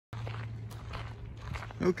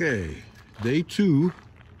Okay, day 2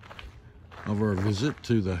 of our visit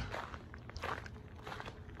to the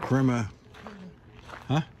PIMA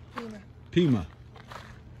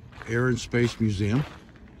Air and Space Museum.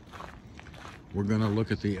 We're going to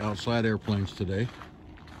look at the outside airplanes today,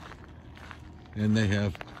 and they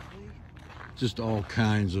have just all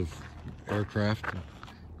kinds of aircraft,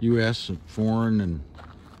 U.S. and foreign, and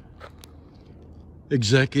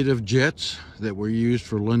executive jets that were used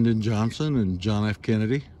for Lyndon Johnson and John F.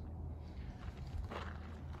 Kennedy.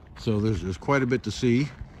 So there's quite a bit to see,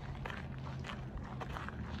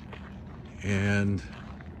 and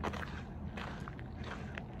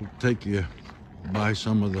we'll take you by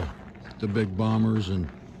some of the big bombers and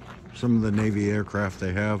some of the Navy aircraft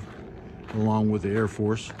they have, along with the Air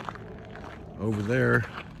Force. Over there,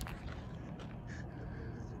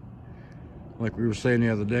 like we were saying the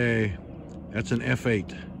other day, that's an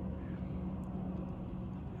F8.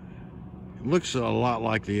 It looks a lot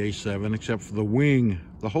like the A7, except for the wing.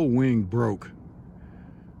 The whole wing broke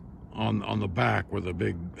on the back with a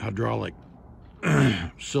big hydraulic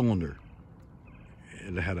cylinder.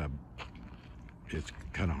 It's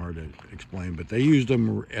kind of hard to explain, but they used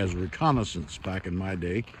them as reconnaissance back in my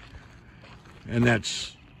day, and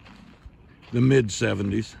that's the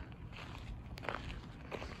mid-70s.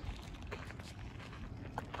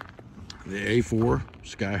 The A4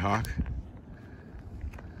 Skyhawk,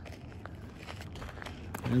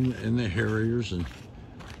 and the Harriers, and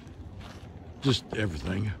just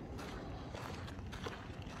everything.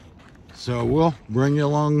 So we'll bring you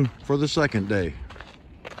along for the second day.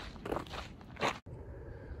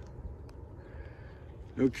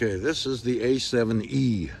 Okay, this is the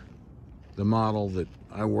A7E, the model that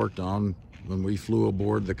I worked on when we flew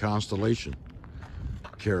aboard the Constellation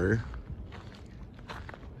carrier.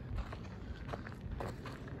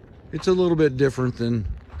 It's a little bit different than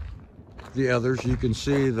the others. You can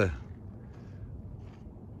see the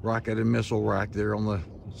rocket and missile rack there on the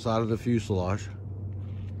side of the fuselage.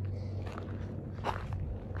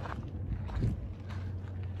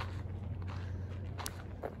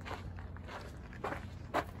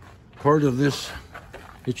 Part of this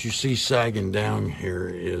that you see sagging down here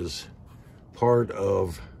is part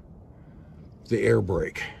of the air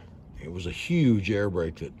brake. It was a huge air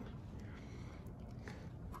brake that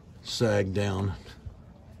sagged down.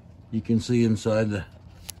 You can see inside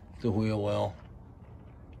the wheel well.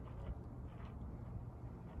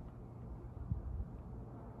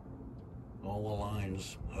 All the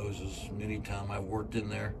lines, hoses, many times I worked in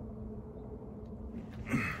there.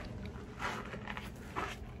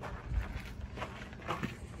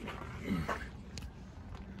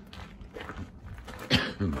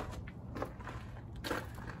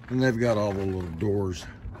 And they've got all the little doors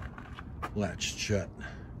latched shut.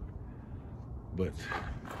 But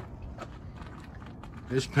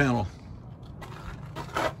this panel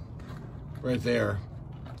right there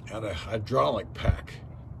had a hydraulic pack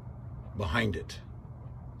behind it.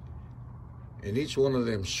 And each one of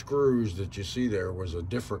them screws that you see there was a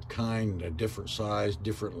different kind, a different size,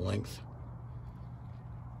 different length.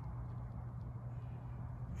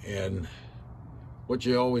 And what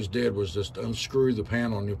you always did was just unscrew the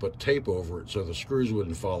panel and you put tape over it so the screws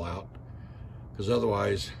wouldn't fall out, because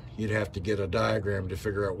otherwise you'd have to get a diagram to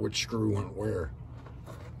figure out which screw went where.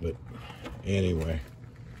 But anyway,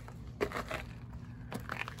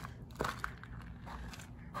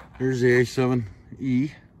 here's the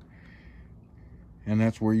A7E, and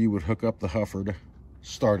that's where you would hook up the huffer to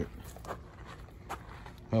start it.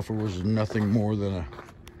 Huffer was nothing more than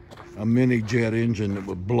a mini jet engine that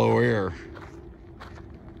would blow air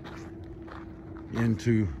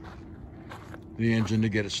into the engine to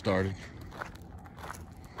get it started.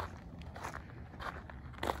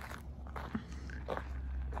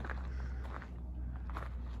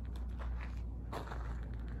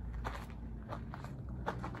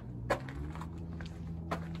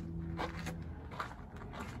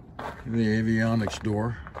 The avionics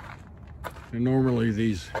door, and normally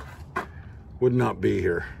these would not be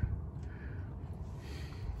here,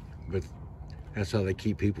 but that's how they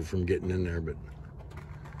keep people from getting in there. But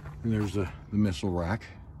and there's the missile rack.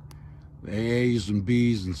 The AAs and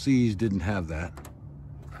Bs and Cs didn't have that.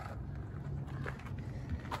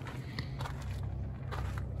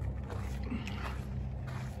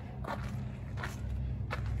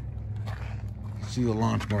 See the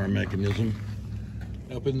launch bar mechanism.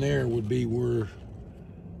 Up in there would be where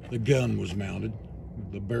the gun was mounted.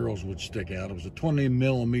 The barrels would stick out. It was a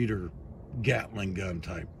 20mm Gatling gun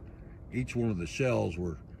type. Each one of the shells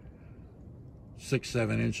were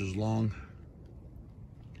 6-7 inches long.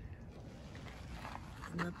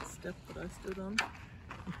 Isn't that the step that I stood on?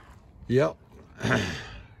 Yep.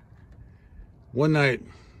 One night,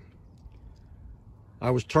 I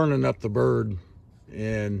was turning up the bird,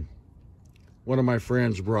 and one of my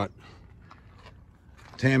friends brought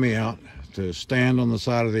Tammy out to stand on the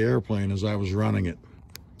side of the airplane as I was running it.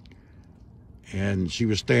 And she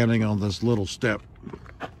was standing on this little step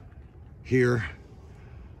here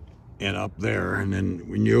and up there. And then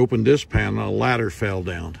when you opened this panel, a ladder fell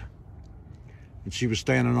down. And she was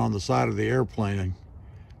standing on the side of the airplane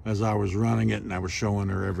as I was running it, and I was showing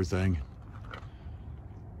her everything.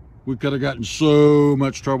 We could have gotten so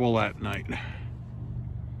much trouble that night.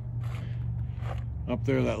 Up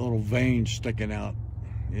there, that little vein sticking out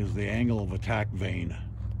is the angle of attack vein.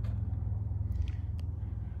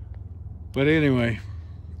 But anyway,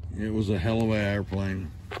 it was a hell of an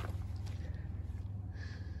airplane.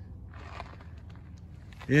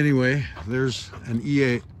 Anyway, there's an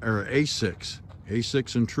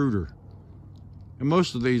A6 Intruder. And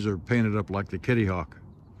most of these are painted up like the Kitty Hawk.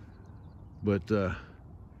 But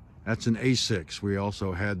that's an A6. We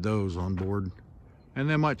also had those on board. And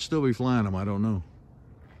they might still be flying them, I don't know.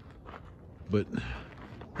 But,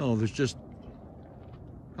 oh, there's just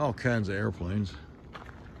all kinds of airplanes.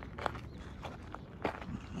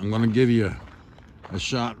 I'm going to give you a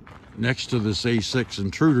shot next to this A6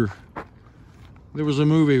 Intruder. There was a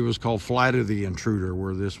movie, it was called Flight of the Intruder,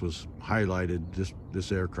 where this was highlighted,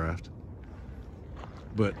 this aircraft.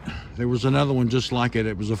 But there was another one just like it.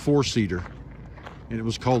 It was a four-seater, and it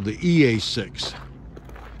was called the EA6.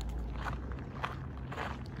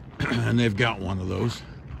 And they've got one of those.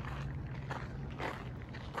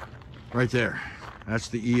 Right there. That's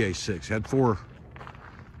the EA6. Had four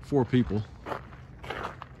people.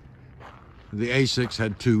 The A6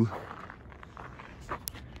 had two.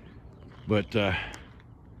 But and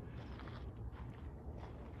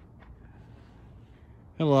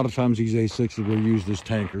a lot of times these A6s were used as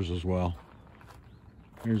tankers as well.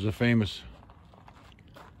 Here's a famous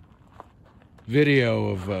video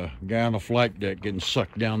of a guy on a flight deck getting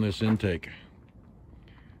sucked down this intake.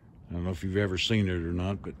 I don't know if you've ever seen it or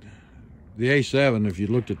not, but the A7, if you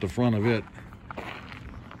looked at the front of it,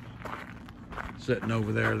 sitting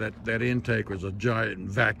over there, that intake was a giant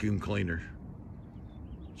vacuum cleaner.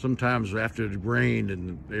 Sometimes after it rained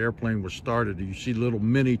and the airplane was started, you see little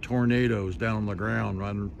mini tornadoes down on the ground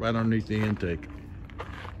right underneath the intake.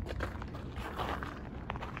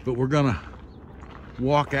 But we're gonna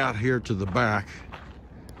walk out here to the back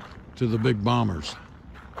to the big bombers.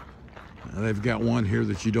 Now, they've got one here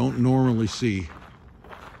that you don't normally see.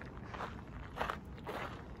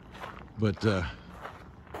 But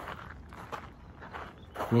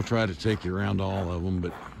we'll try to take you around all of them.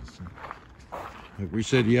 But like we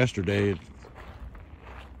said yesterday,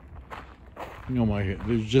 you know,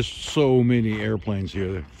 there's just so many airplanes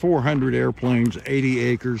here. 400 airplanes, 80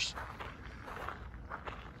 acres.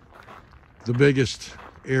 The biggest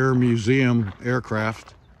air museum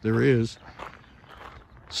aircraft there is.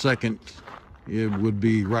 Second, it would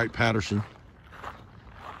be Wright-Patterson.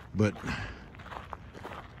 But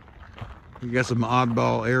you got some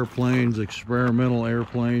oddball airplanes, experimental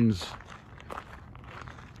airplanes,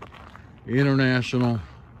 international,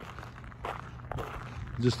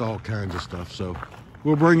 just all kinds of stuff. So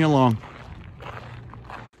we'll bring you along.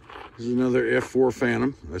 This is another F4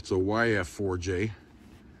 Phantom. That's a YF4J.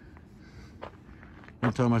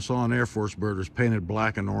 One time I saw an Air Force bird, it was painted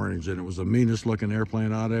black and orange, and it was the meanest looking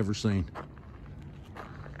airplane I'd ever seen.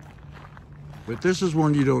 But this is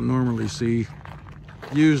one you don't normally see.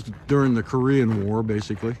 Used during the Korean War,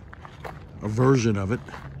 basically. A version of it.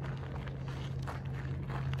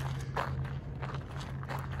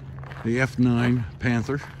 The F9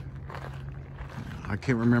 Panther. I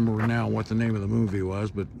can't remember now what the name of the movie was,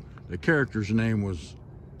 but the character's name was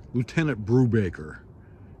Lieutenant Brubaker,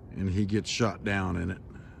 and he gets shot down in it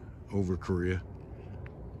over Korea.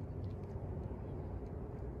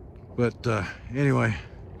 But anyway,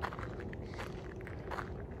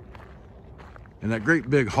 and that great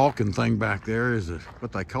big hulking thing back there is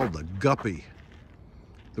what they call the Guppy.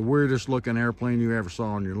 The weirdest looking airplane you ever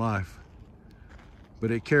saw in your life. But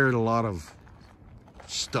it carried a lot of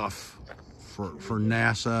stuff for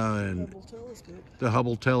NASA and the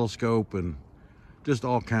Hubble telescope and just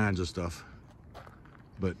all kinds of stuff.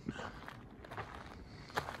 But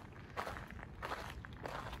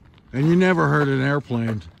and you never heard an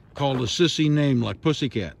airplane called a sissy name like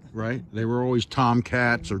Pussycat, right? They were always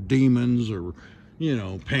Tomcats or Demons or, you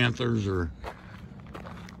know, Panthers or...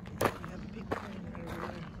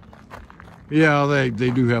 Yeah, they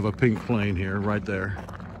do have a pink plane here, right there.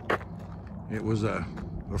 It was a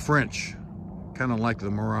French, kind of like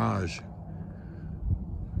the Mirage. It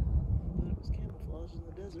was camouflaged in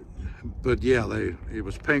the desert. But yeah, it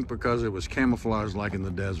was pink because it was camouflaged like in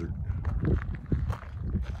the desert.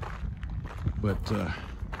 But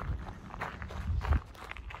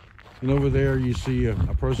and over there you see a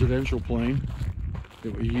presidential plane.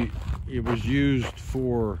 It was used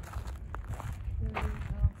for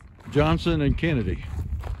Johnson and Kennedy.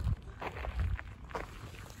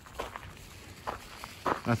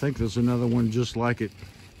 I think there's another one just like it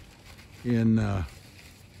in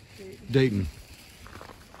Dayton.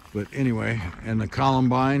 But anyway, and the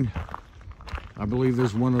Columbine, I believe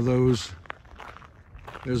there's one of those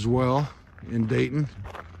as well in Dayton.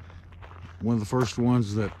 One of the first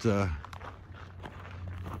ones that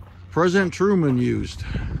President Truman used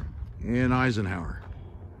and Eisenhower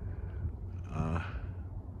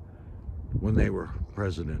when they were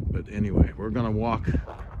president. But anyway, we're gonna walk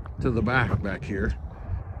to the back here,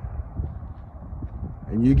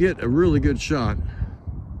 and you get a really good shot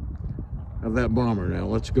of that bomber. Now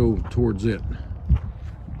let's go towards it.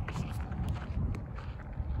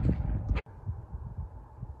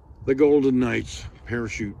 The Golden Knights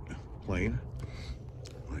parachute plane,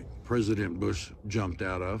 like President Bush jumped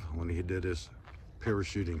out of when he did his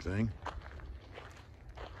parachuting thing.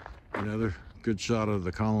 Another good shot of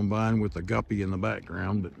the Columbine with the guppy in the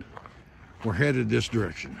background, but we're headed this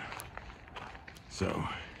direction. So,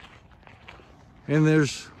 and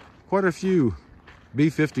there's quite a few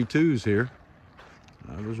B-52s here.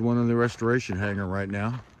 There's one in the restoration hangar right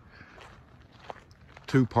now.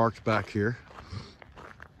 Two parked back here.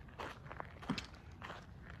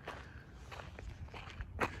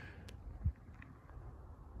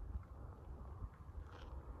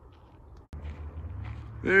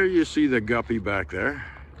 There you see the guppy back there.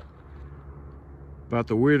 About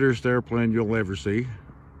the weirdest airplane you'll ever see.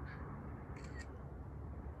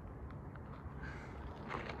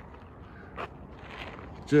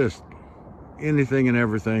 Just anything and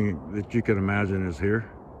everything that you can imagine is here.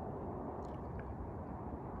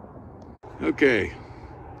 Okay,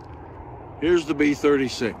 here's the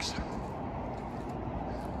B-36.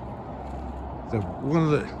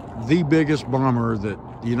 One of the biggest bomber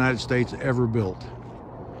that the United States ever built.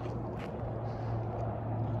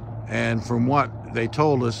 And from what they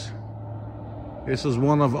told us, this is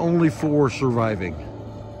one of only 4 surviving.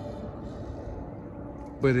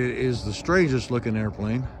 But it is the strangest looking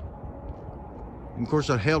airplane. And of course,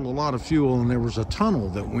 it held a lot of fuel, and there was a tunnel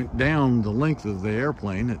that went down the length of the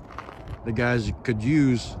airplane that the guys could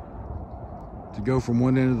use to go from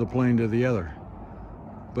one end of the plane to the other.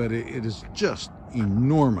 But it is just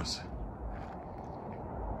enormous.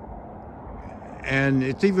 And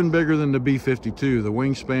it's even bigger than the B-52. The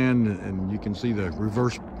wingspan, and you can see the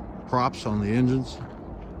reverse props on the engines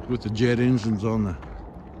with the jet engines on the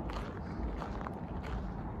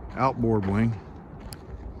outboard wing.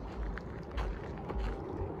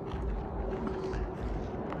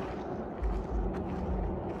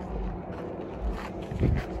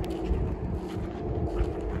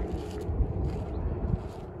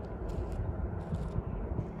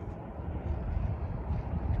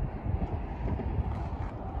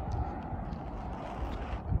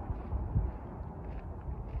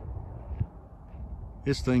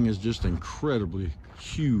 This thing is just incredibly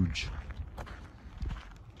huge.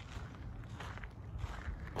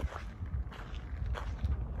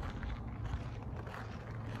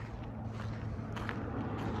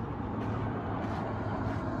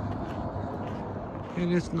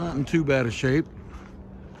 And it's not in too bad a shape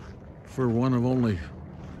for one of only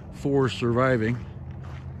 4 surviving.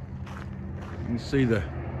 You can see the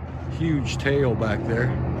huge tail back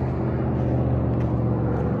there.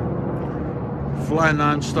 Fly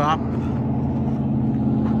non-stop,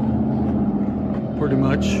 pretty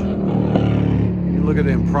much. You look at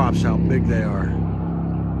them props, how big they are.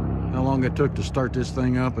 How long it took to start this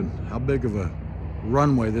thing up, and how big of a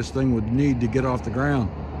runway this thing would need to get off the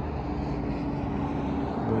ground.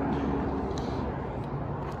 But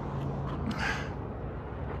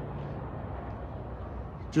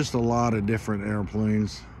just a lot of different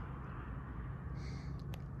airplanes.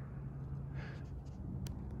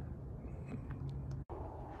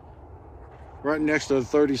 Right next to the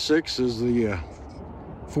 36 is the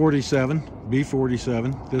 47,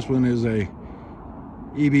 B-47. This one is a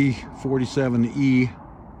EB-47E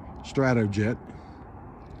Stratojet,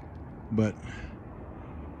 but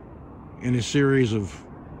in a series of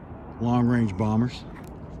long-range bombers.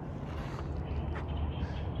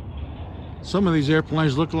 Some of these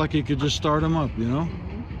airplanes look like you could just start them up, you know?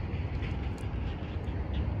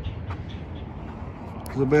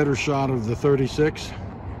 The better shot of the 36.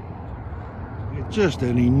 It's just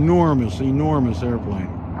an enormous airplane.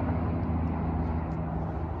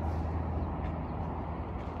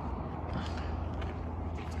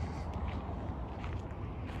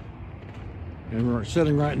 And we're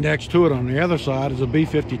sitting right next to it on the other side is a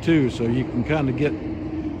B-52, so you can kind of get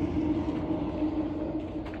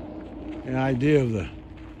an idea of the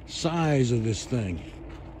size of this thing.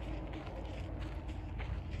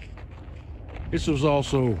 This was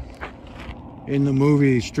also in the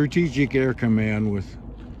movie Strategic Air Command with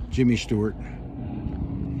Jimmy Stewart.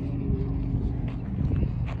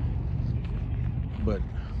 But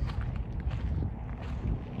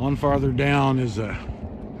on farther down is a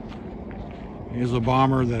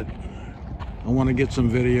bomber that I want to get some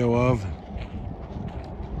video of.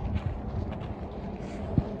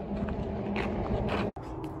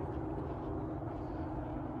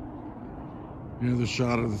 Another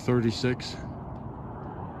shot of the 36.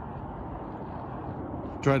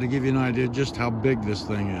 Try to give you an idea just how big this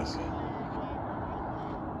thing is.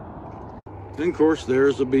 Then of course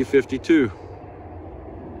there's a B-52.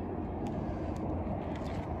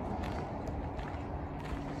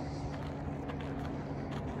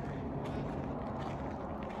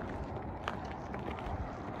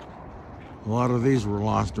 A lot of these were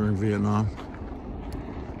lost during Vietnam.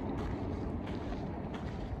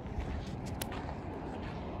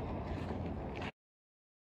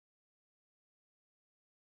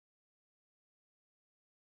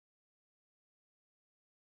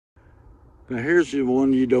 Now here's the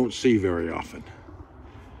one you don't see very often.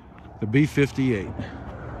 The B58.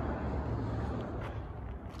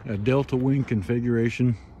 A delta wing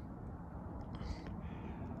configuration.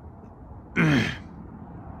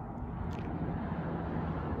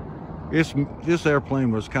 This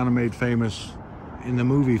airplane was kind of made famous in the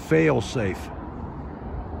movie Fail Safe,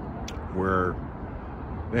 where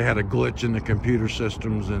they had a glitch in the computer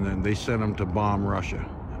systems and then they sent them to bomb Russia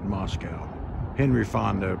in Moscow. Henry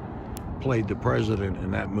Fonda played the president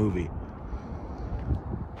in that movie.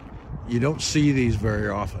 You don't see these very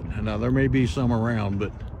often. Now there may be some around,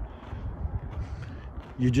 but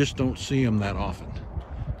you just don't see them that often.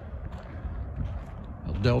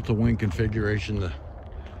 A delta wing configuration, the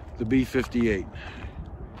B58.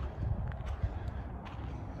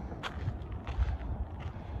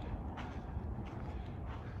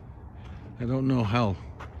 I don't know how,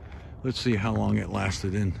 let's see how long it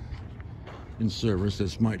lasted in service.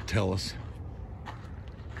 This might tell us.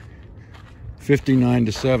 59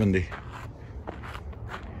 to 70.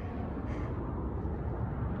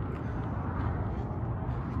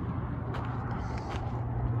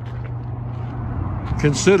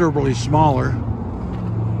 Considerably smaller,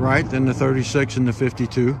 right, than the 36 and the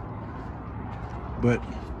 52, but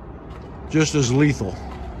just as lethal.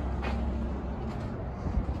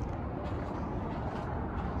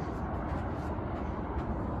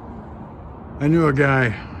 I knew a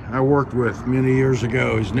guy I worked with many years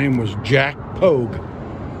ago. His name was Jack Pogue.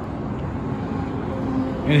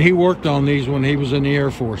 And he worked on these when he was in the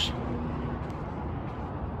Air Force.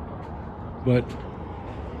 But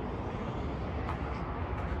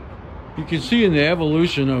you can see in the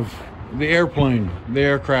evolution of the airplane, the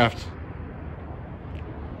aircraft,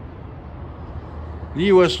 the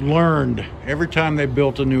U.S. learned every time they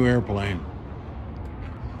built a new airplane.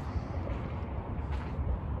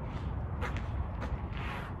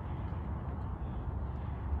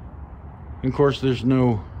 And of course, there's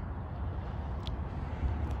no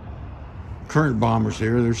current bombers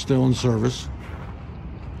here. They're still in service.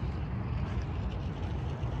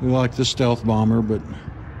 We like the stealth bomber, but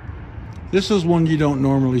this is one you don't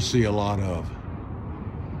normally see a lot of.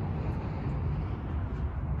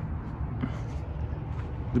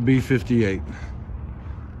 The B58.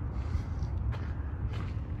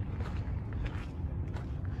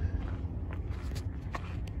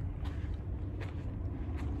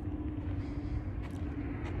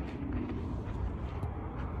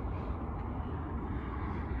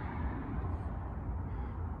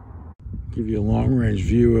 Give you a long-range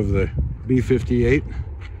view of the B58.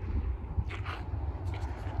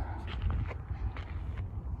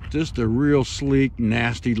 Just a real sleek,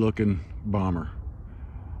 nasty-looking bomber.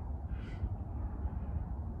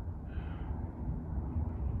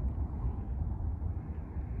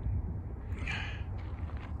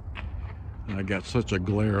 I got such a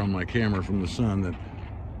glare on my camera from the sun that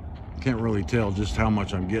I can't really tell just how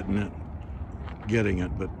much I'm getting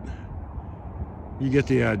it, but you get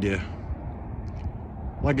the idea.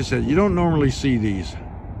 Like I said, you don't normally see these,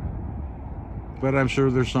 but I'm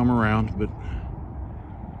sure there's some around, but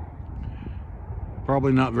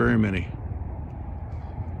probably not very many.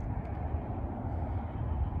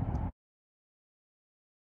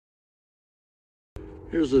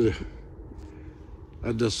 Here's a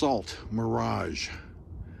Dassault Mirage.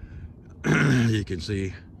 You can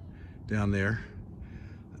see down there.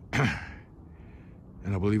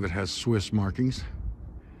 And I believe it has Swiss markings.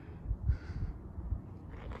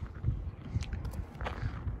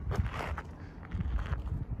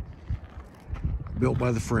 Built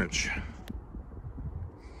by the French.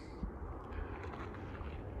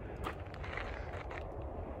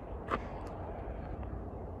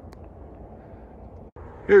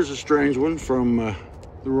 Here's a strange one from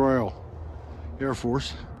the Royal Air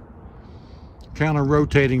Force.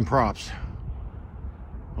 Counter-rotating props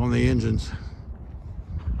on the engines.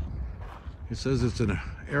 It says it's an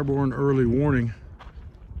airborne early warning.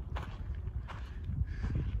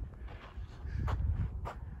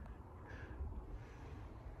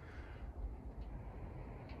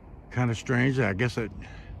 Kind of strange. I guess the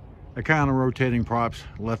counter-rotating props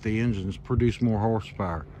let the engines produce more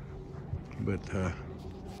horsepower. But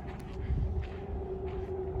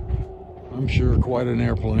I'm sure quite an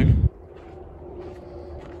airplane.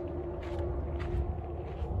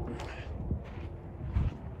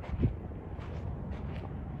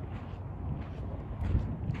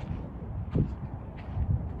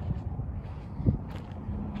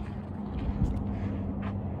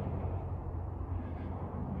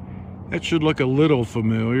 That should look a little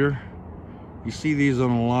familiar. You see these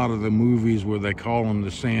on a lot of the movies where they call them the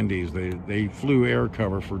Sandies. They flew air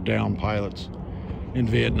cover for downed pilots in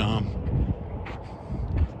Vietnam.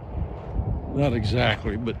 Not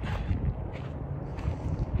exactly, but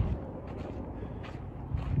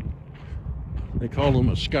they called them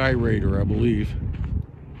a Sky Raider, I believe.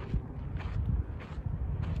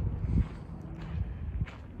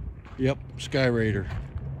 Yep, Sky Raider.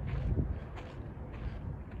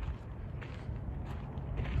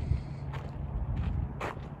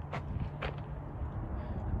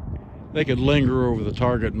 They could linger over the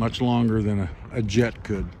target much longer than a jet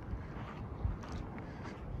could.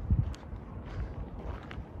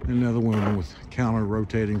 Another one with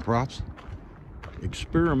counter-rotating props.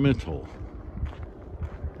 Experimental.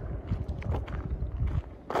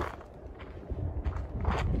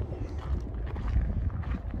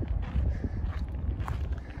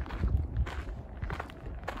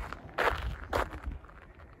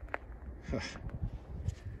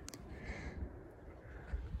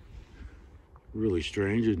 Really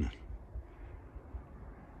strange, isn't it?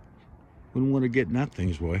 Wouldn't want to get in that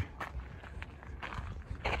thing's way.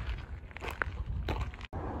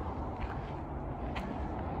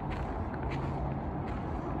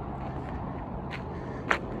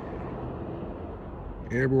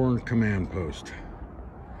 Airborne Command Post.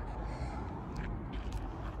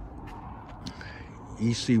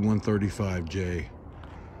 EC-135J.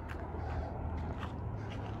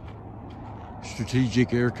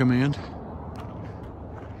 Strategic Air Command.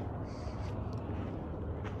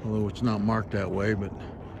 Although it's not marked that way, but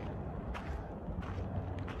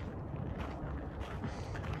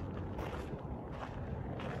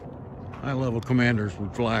high-level commanders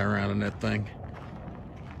would fly around in that thing,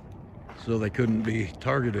 so they couldn't be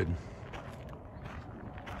targeted.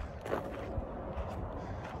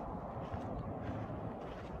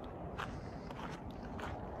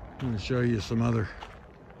 I'm going to show you some other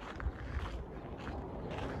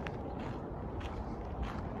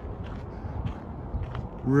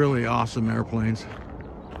really awesome airplanes.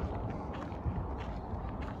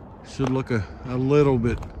 Should look a little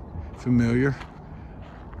bit familiar.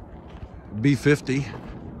 B-50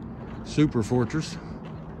 Super Fortress.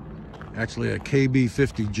 Actually a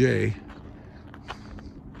KB-50J.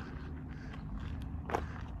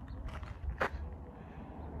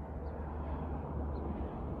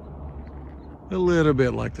 A little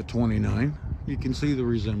bit like the 29. You can see the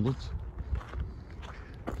resemblance.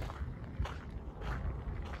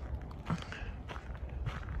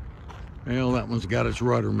 Well, that one's got its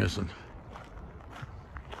rudder missing.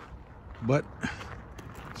 But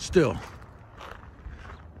still,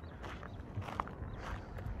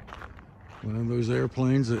 one of those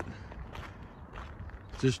airplanes that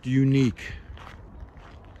just unique.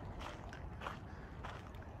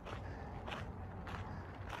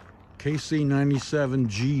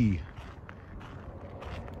 KC-97G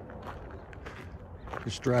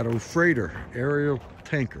Strato Freighter aerial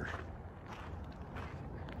tanker.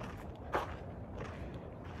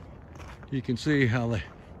 You can see how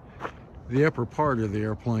the upper part of the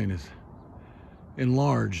airplane is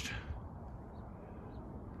enlarged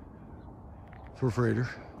for freighter,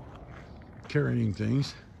 carrying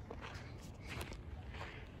things.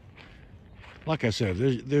 Like I said,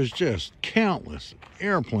 there's just countless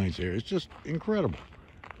airplanes here. It's just incredible.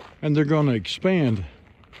 And they're going to expand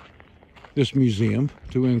this museum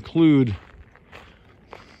to include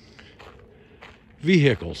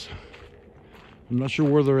vehicles I'm not sure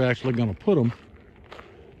where they're actually going to put them,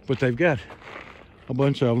 but they've got a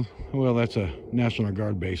bunch of them. Well, that's a National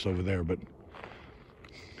Guard base over there, but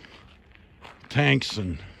tanks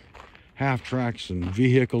and half-tracks and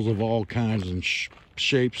vehicles of all kinds and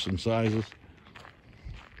shapes and sizes.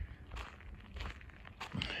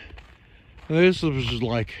 This was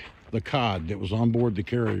like the cod that was on board the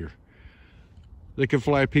carrier. They could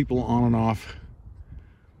fly people on and off,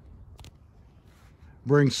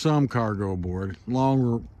 bring some cargo aboard,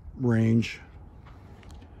 long range.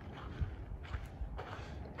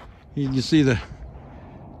 You can see the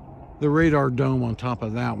radar dome on top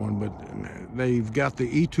of that one, but they've got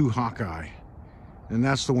the E2 Hawkeye, and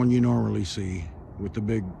that's the one you normally see with the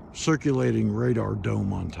big circulating radar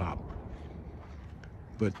dome on top.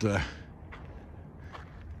 But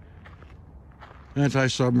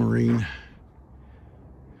anti-submarine.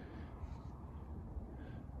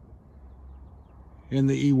 And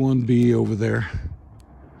the E1B over there.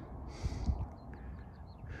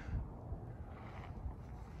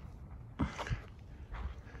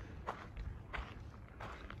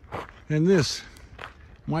 And this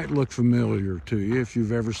might look familiar to you if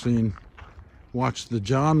you've ever watched the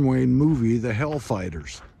John Wayne movie, The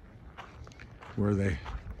Hellfighters, where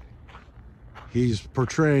he's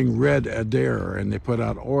portraying Red Adair, and they put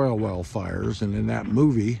out oil well fires, and in that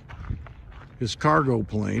movie, his cargo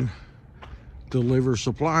plane delivers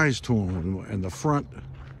supplies to him, and the front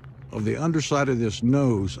of the underside of this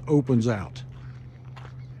nose opens out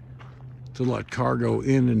to let cargo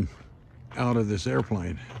in and out of this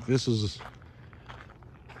airplane. This is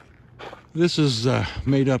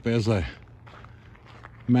made up as a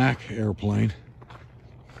MAC airplane,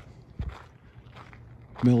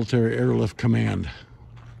 Military Airlift Command.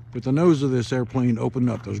 But the nose of this airplane opened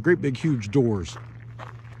up, those great big huge doors,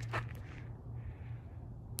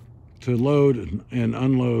 to load and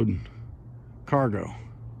unload cargo.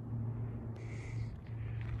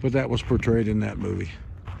 But that was portrayed in that movie.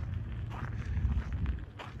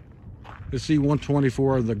 The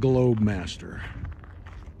C-124, the Globemaster.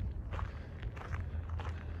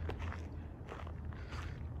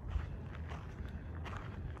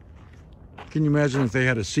 Can you imagine if they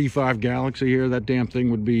had a C-5 Galaxy here? That damn thing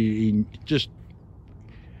would be just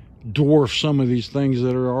dwarf some of these things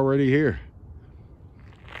that are already here.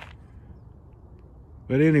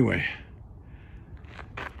 But anyway,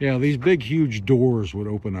 yeah, these big huge doors would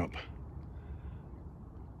open up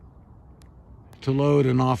to load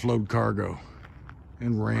and offload cargo,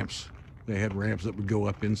 and ramps. They had ramps that would go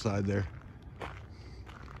up inside there.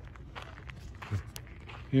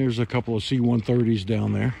 Here's a couple of C-130s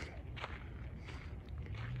down there.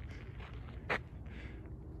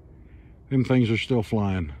 Them things are still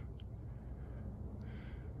flying.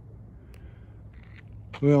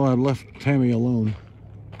 Well, I left Tammy alone.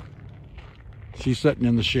 She's sitting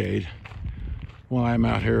in the shade while I'm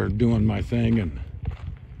out here doing my thing and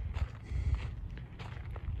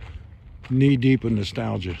knee deep in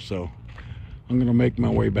nostalgia. So I'm gonna make my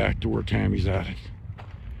way back to where Tammy's at it.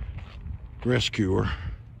 Rescue her.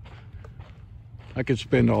 I could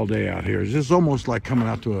spend all day out here. It's just almost like coming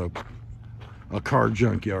out to a car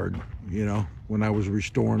junkyard, you know, when I was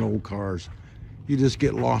restoring old cars. You just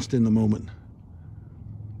get lost in the moment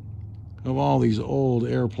of all these old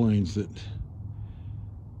airplanes that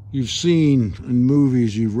you've seen in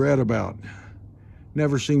movies, you've read about,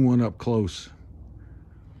 never seen one up close.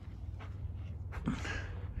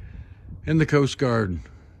 And the Coast Guard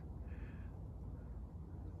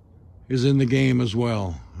is in the game as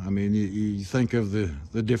well. I mean, you think of the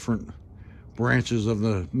different branches of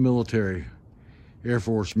the military: Air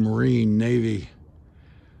Force, Marine, Navy,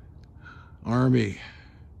 Army,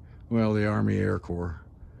 well, the Army Air Corps,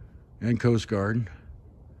 and Coast Guard.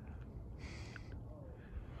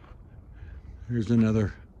 Here's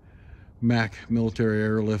another MAC military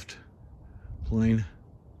airlift plane.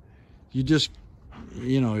 You just,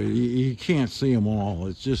 you know, you can't see them all.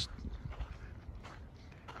 It's just,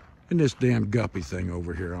 and this damn guppy thing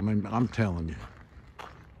over here. I mean, I'm telling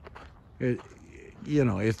you, you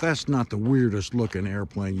know, if that's not the weirdest looking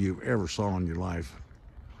airplane you've ever saw in your life.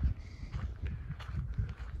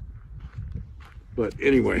 But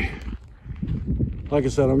anyway, like I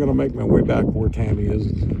said, I'm gonna make my way back where Tammy is,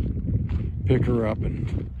 pick her up,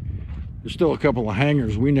 and there's still a couple of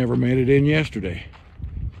hangars we never made it in yesterday.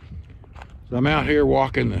 So I'm out here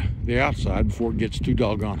walking the outside before it gets too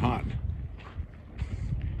doggone hot.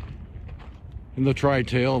 In the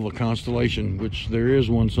tri-tail of a constellation, which there is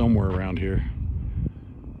one somewhere around here.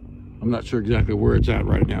 I'm not sure exactly where it's at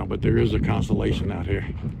right now, but there is a constellation out here.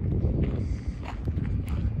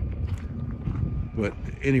 But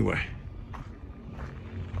anyway,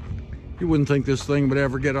 You wouldn't think this thing would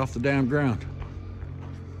ever get off the damn ground.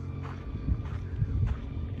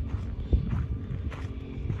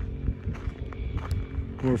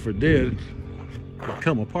 Or if it did, it'd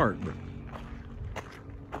come apart, but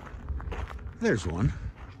there's one.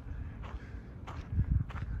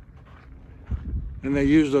 And they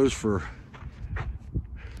use those for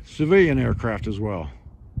civilian aircraft as well.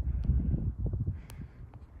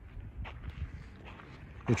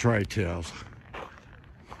 The tri-tails.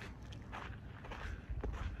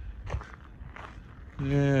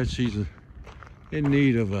 Yeah, she's in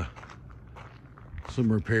need of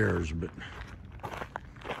some repairs, but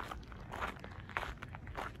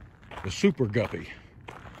the super guppy.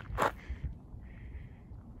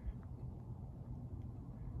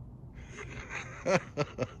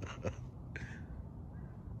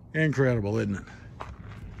 Incredible, isn't it?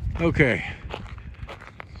 Okay.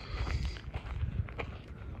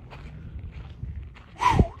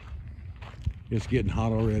 Whew. It's getting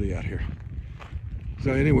hot already out here.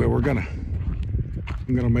 So anyway,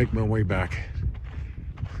 I'm gonna make my way back.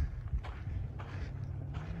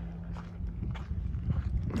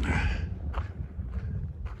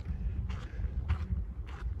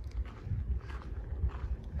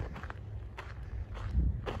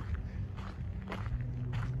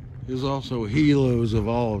 There's also helos of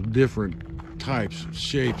all different types,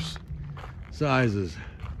 shapes, sizes.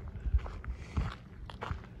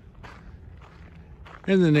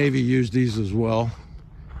 And the Navy used these as well.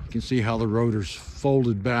 You can see how the rotors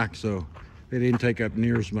folded back so they didn't take up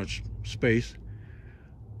near as much space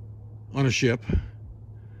on a ship.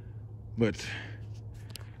 But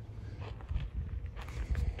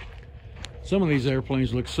some of these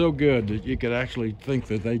airplanes look so good that you could actually think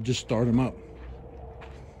that they just start them up.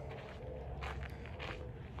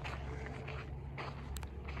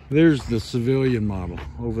 There's the civilian model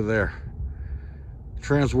over there.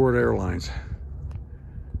 Transworld Airlines.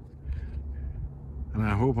 And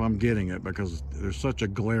I hope I'm getting it because there's such a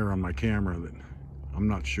glare on my camera that I'm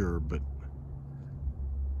not sure, but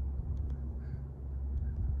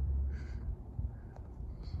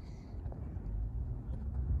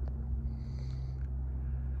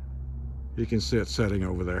you can see it setting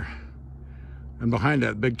over there. And behind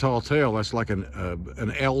that big tall tail, that's like an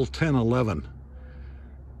L1011.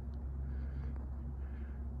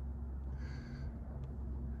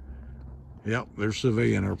 Yep, there's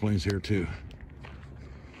civilian airplanes here too.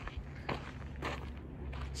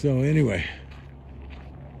 So anyway,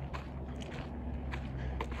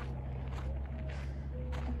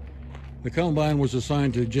 the Columbine was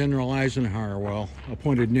assigned to General Eisenhower while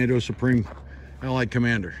appointed NATO Supreme Allied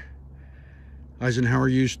Commander. Eisenhower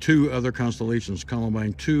used two other constellations,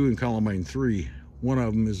 Columbine 2 and Columbine 3. One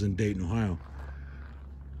of them is in Dayton, Ohio.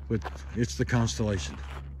 But it's the Constellation.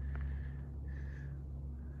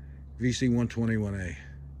 VC-121A.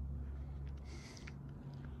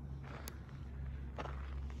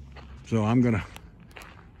 So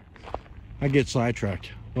I get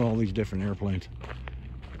sidetracked with all these different airplanes.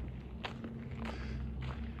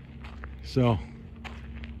 So,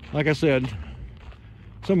 like I said,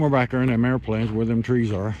 somewhere back there in them airplanes where them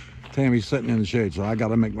trees are, Tammy's sitting in the shade, so I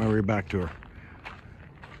gotta make my way back to her.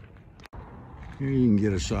 Here you can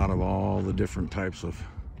get a shot of all the different types of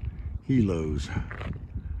helos.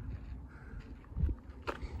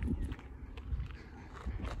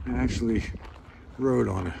 I actually rode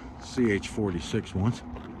on a CH-46 once.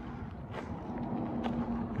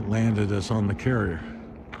 It landed us on the carrier.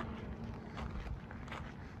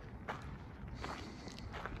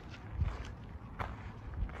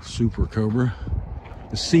 Super Cobra.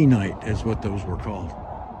 The Sea Knight is what those were called.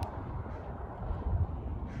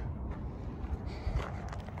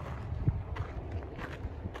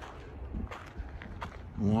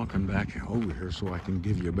 I'm walking back over here so I can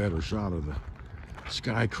give you a better shot of the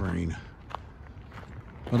sky crane.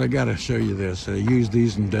 But I gotta show you this. I use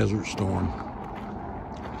these in Desert Storm.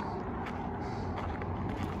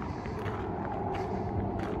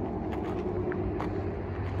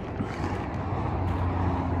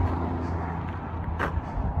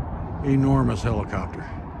 Enormous helicopter.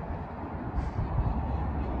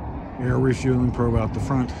 Air refueling probe out the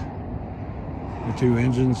front. The two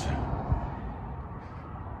engines.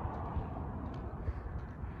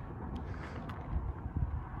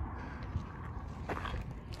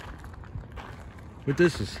 But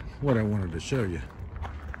this is what I wanted to show you.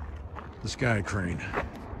 The sky crane.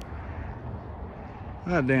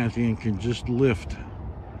 That damn thing can just lift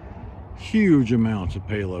huge amounts of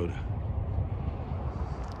payload.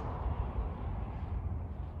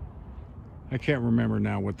 I can't remember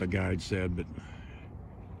now what the guide said, but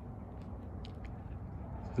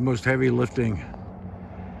the most heavy lifting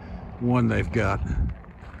one they've got.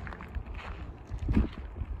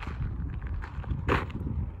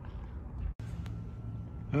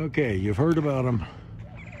 Okay, you've heard about them,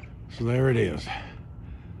 so there it is.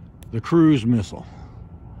 The cruise missile.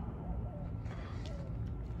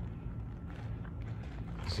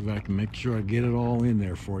 See if I can make sure I get it all in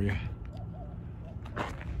there for you.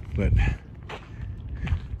 But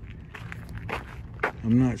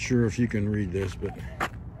I'm not sure if you can read this, but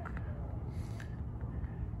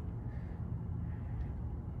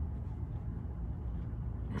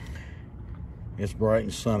it's bright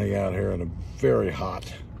and sunny out here and very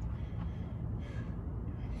hot.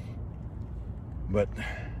 But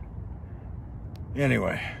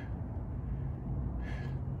anyway,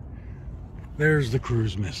 there's the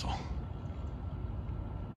cruise missile.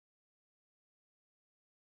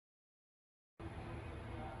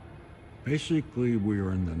 Basically, we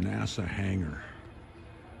are in the NASA hangar,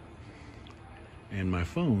 and my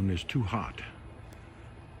phone is too hot.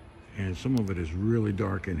 And some of it is really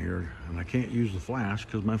dark in here, and I can't use the flash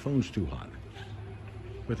because my phone's too hot.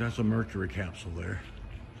 But that's a Mercury capsule there.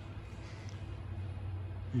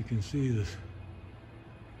 You can see this.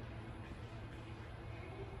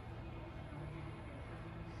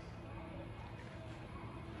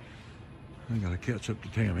 I gotta catch up to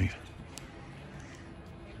Tammy.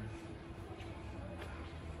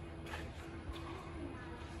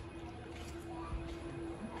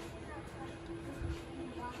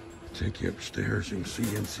 Take you upstairs and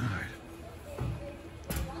see inside.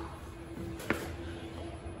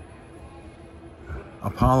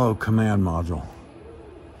 Apollo command module.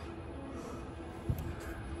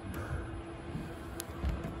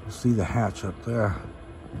 See the hatch up there.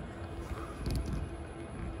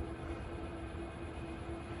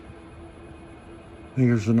 I think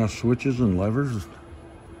there's enough switches and levers.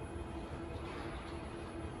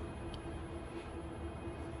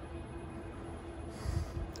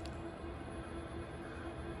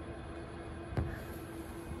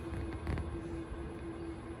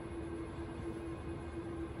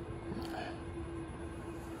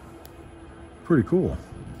 Pretty cool.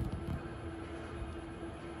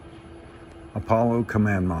 Apollo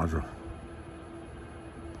command module.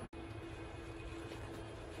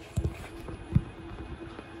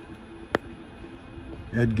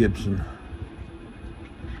 Ed Gibson,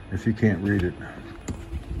 if you can't read it.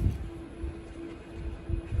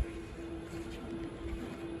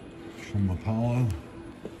 From Apollo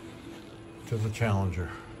to the Challenger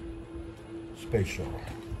space shuttle.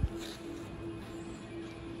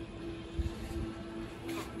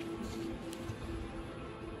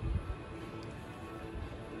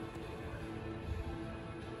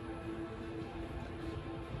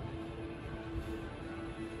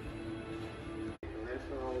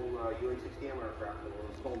 UH-60M aircraft that will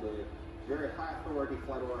install the very high authority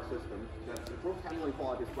flight radar system that improves handling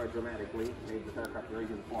quality quite dramatically, made this aircraft very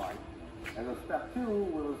easy to fly. And then step 2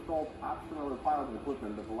 will install optional piloting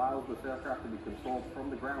equipment that allows this aircraft to be controlled from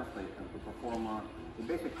the ground station to perform the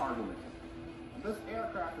basic cargo mission. And this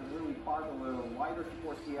aircraft is really part of a wider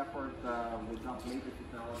support effort with not major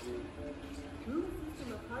technology. Through the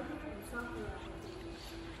system of hardware and software applications,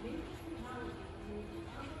 major technology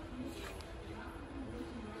is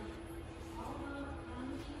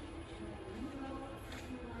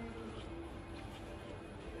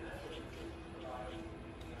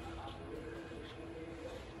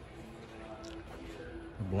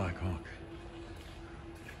Black Hawk.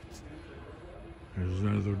 There's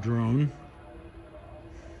another drone.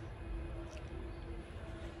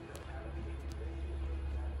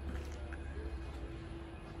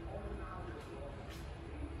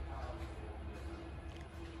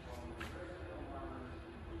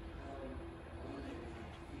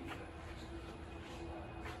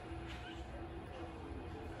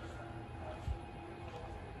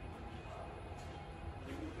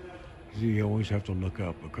 You always have to look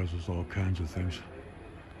up because there's all kinds of things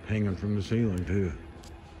hanging from the ceiling too.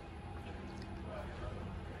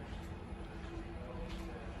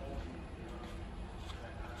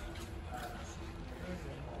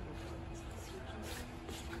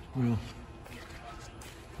 Well,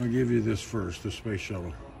 I'll give you this first, the space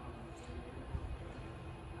shuttle.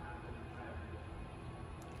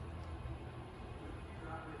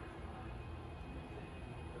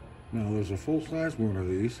 Now there's a full-size one of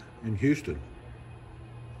these in Houston.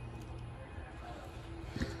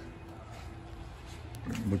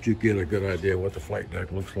 But you get a good idea what the flight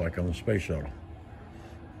deck looks like on the space shuttle.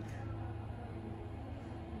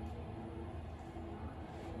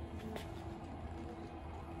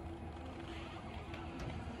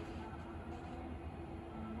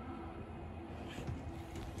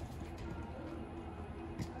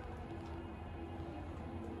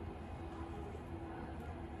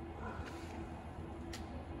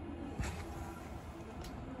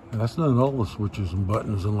 And that's not all the switches and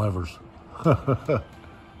buttons and levers.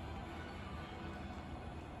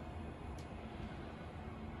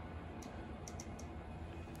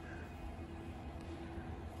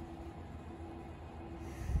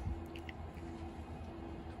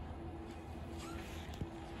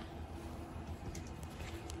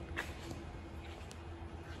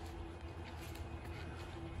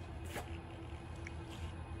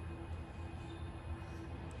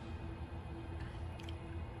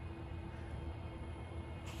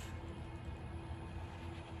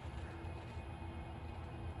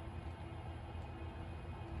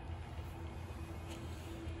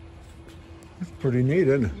 It's pretty neat,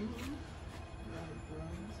 isn't it?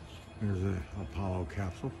 There's the Apollo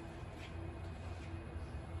capsule.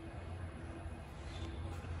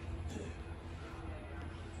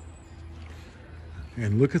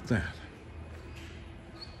 And look at that.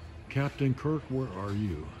 Captain Kirk, where are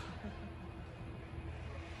you?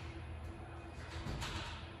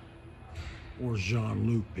 Or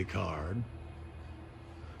Jean-Luc Picard.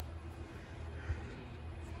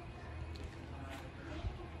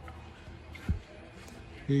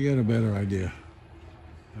 You get a better idea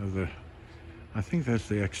of the, I think that's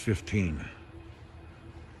the X-15.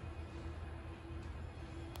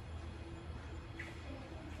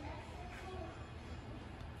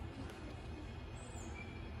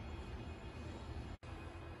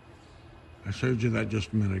 I showed you that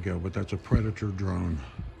just a minute ago, but that's a Predator drone.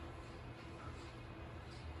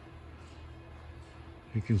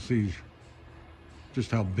 You can see just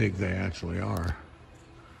how big they actually are.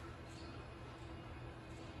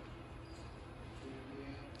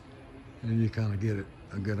 And you kind of get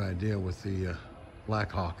a good idea with the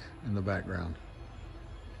Black Hawk in the background.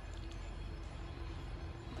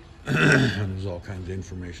 And there's all kinds of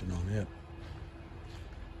information on it.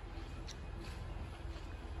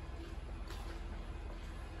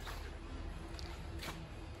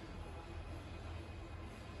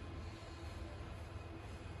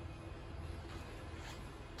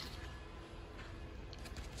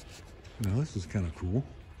 Now this is kind of cool.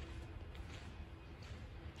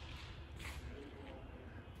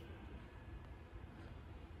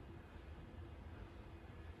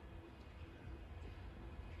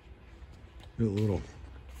 A little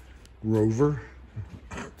rover.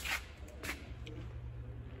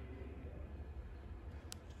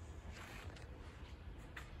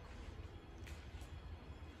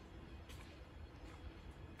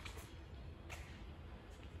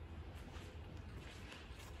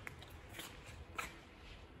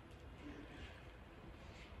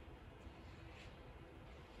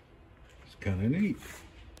 It's kind of neat.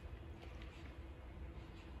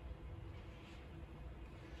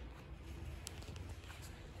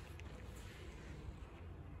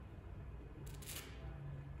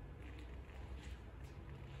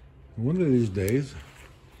 One of these days,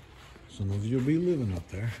 some of you will be living up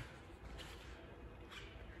there.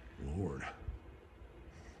 Lord.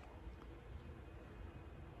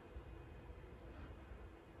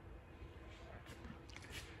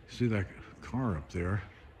 See that car up there?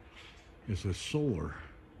 It's a solar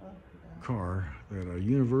car that a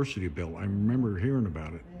university built. I remember hearing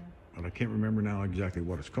about it, but I can't remember now exactly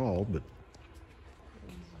what it's called, but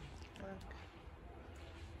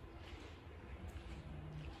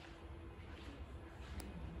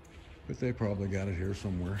they probably got it here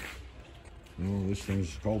somewhere. Oh, this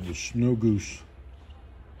thing's called the Snow Goose.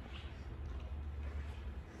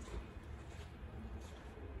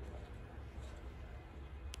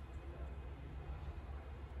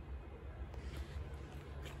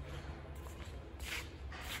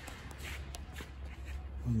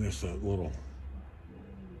 And this little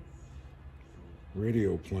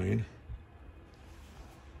radio plane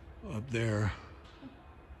up there.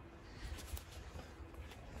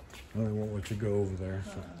 Well, they won't let you go over there.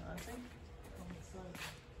 So. I think on the side,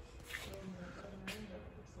 on the other end, it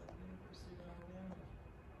looks like University of Alabama.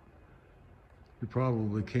 You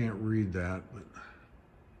probably can't read that, but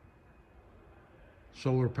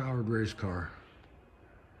solar powered race car.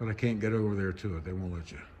 But I can't get over there to it. They won't let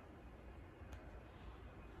you.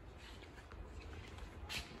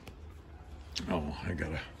 Oh, I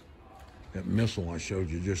got that missile I showed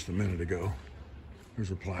you just a minute ago.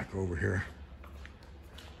 There's a plaque over here.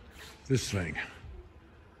 This thing.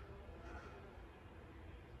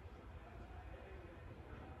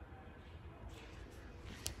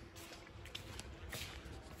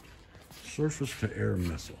 Surface to air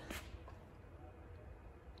missile.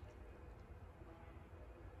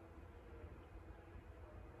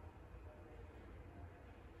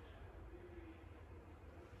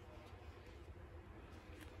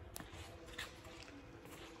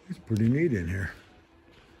 It's pretty neat in here.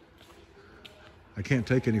 I can't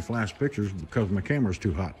take any flash pictures because my camera's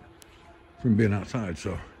too hot from being outside,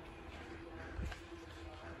 so.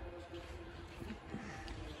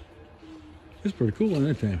 It's pretty cool, isn't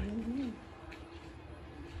it, Tammy?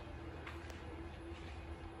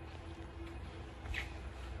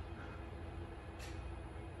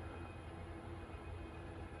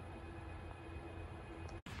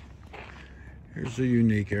 Here's a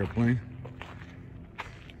unique airplane.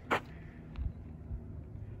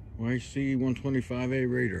 YC-125A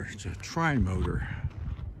Raider. It's a tri-motor.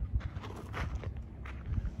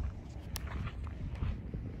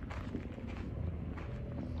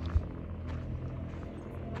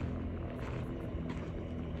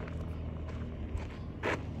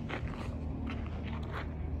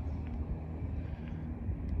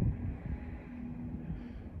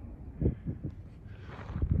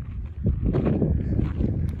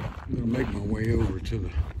 I'm gonna make my way over to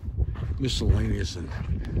the miscellaneous and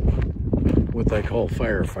what they call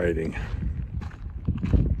firefighting.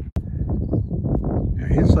 Now,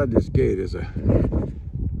 inside this gate is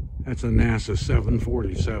that's a NASA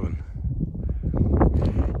 747.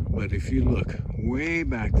 But if you look way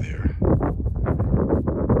back there,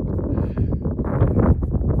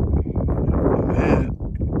 that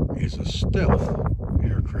is a stealth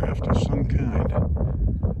aircraft of some kind.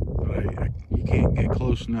 But you can't get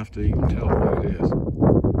close enough to even tell what it is.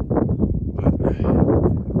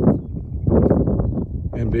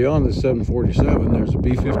 And beyond the 747, there's a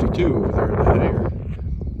B52 over there in that air.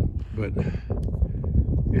 But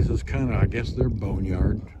this is kind of, I guess, their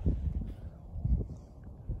boneyard.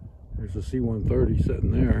 There's a C-130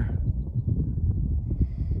 sitting there.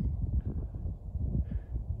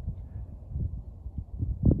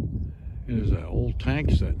 And there's an old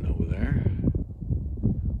tank sitting over there.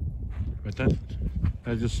 But that,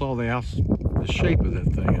 I just saw the shape of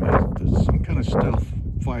that thing, and it's some kind of stealth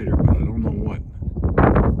fighter, but I don't know what.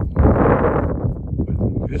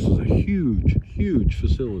 But this is a huge, huge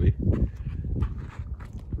facility.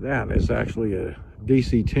 That is actually a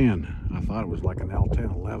DC-10. I thought it was like an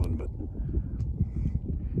L-1011, but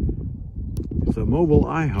it's a mobile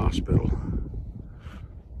eye hospital.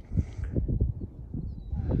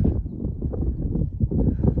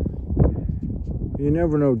 You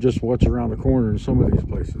never know just what's around the corner in some of these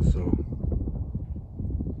places, so.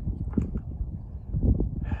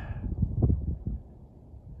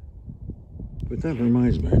 But that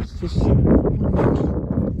reminds me, it's just kind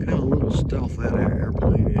of a little stealth that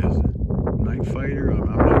airplane is. Night fighter,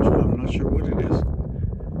 I'm not sure what it is.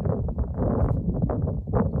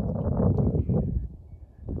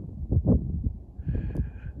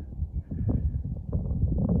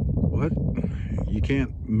 What? You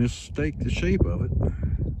can't mistake the shape of it.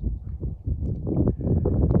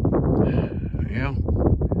 Yeah,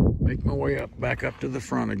 make my way up, back up to the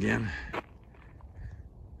front again.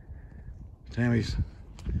 Tammy's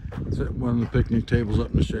at one of the picnic tables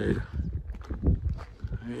up in the shade.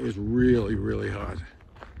 It is really, really hot.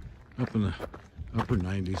 Up in the upper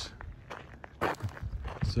 90s.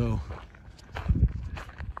 So,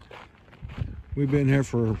 we've been here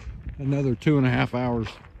for another 2.5 hours,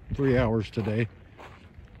 3 hours today.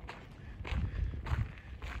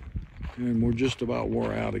 And we're just about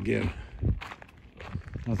wore out again.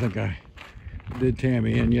 I think I did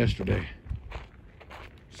Tammy in yesterday.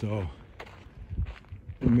 So,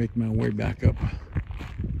 I'll make my way back up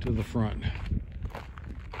to the front.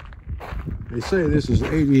 They say this is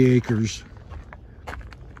 80 acres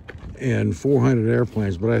and 400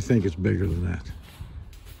 airplanes, but I think it's bigger than that.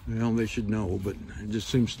 Well, they should know, but it just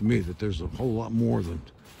seems to me that there's a whole lot more than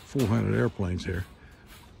 400 airplanes here.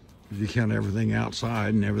 If you count everything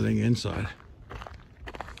outside and everything inside.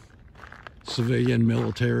 Civilian,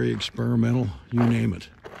 military, experimental, you name it.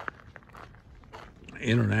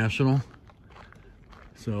 International.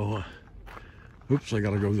 So, oops, I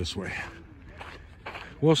gotta go this way.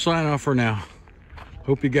 We'll sign off for now.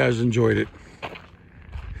 Hope you guys enjoyed it.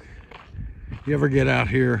 If you ever get out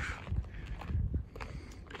here,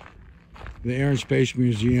 the Air and Space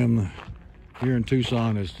Museum here in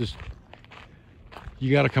Tucson is just,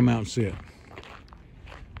 you gotta come out and see it.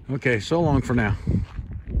 Okay, so long for now.